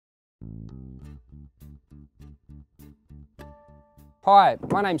Hi,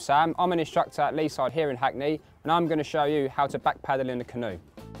 my name's Sam. I'm an instructor at Leaside here in Hackney, and I'm going to show you how to back paddle in a canoe.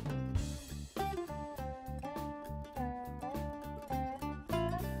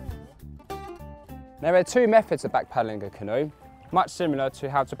 There are two methods of back paddling a canoe, much similar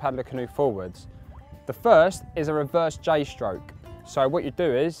to how to paddle a canoe forwards. The first is a reverse J stroke. So what you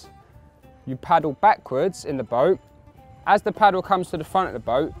do is, you paddle backwards in the boat. As the paddle comes to the front of the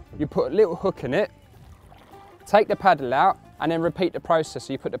boat, you put a little hook in it, take the paddle out, and then repeat the process.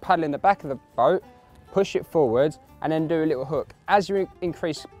 So you put the paddle in the back of the boat, push it forwards, and then do a little hook. As you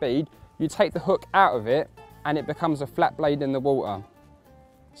increase speed, you take the hook out of it, and it becomes a flat blade in the water.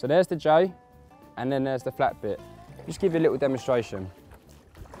 So there's the J, and then there's the flat bit. Just give you a little demonstration.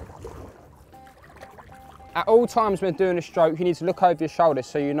 At all times when doing a stroke, you need to look over your shoulder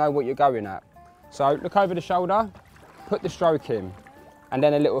so you know what you're going at. So look over the shoulder, put the stroke in, and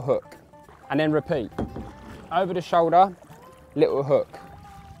then a little hook, and then repeat. Over the shoulder, little hook.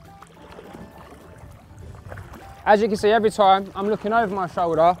 As you can see, every time I'm looking over my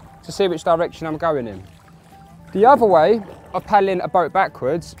shoulder to see which direction I'm going in. The other way of paddling a boat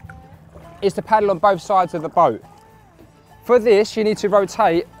backwards is to paddle on both sides of the boat. For this, you need to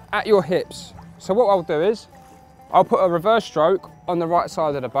rotate at your hips. So what I'll do is, I'll put a reverse stroke on the right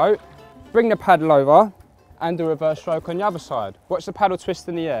side of the boat, bring the paddle over, and do a reverse stroke on the other side. Watch the paddle twist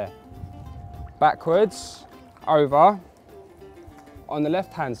in the air. Backwards, over, on the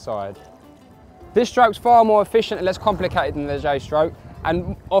left-hand side. This stroke's far more efficient and less complicated than the J stroke,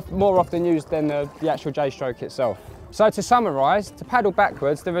 and more often used than the actual J stroke itself. So to summarise, to paddle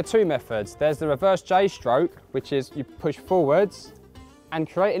backwards, there are two methods. There's the reverse J stroke, which is you push forwards and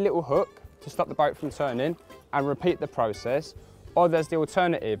create a little hook to stop the boat from turning and repeat the process. Or there's the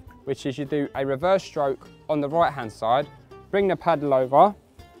alternative, which is you do a reverse stroke on the right-hand side, bring the paddle over,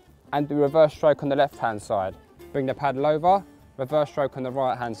 and do a reverse stroke on the left-hand side. Bring the paddle over, reverse stroke on the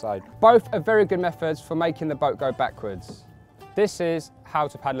right-hand side. Both are very good methods for making the boat go backwards. This is how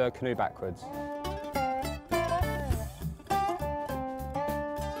to paddle a canoe backwards.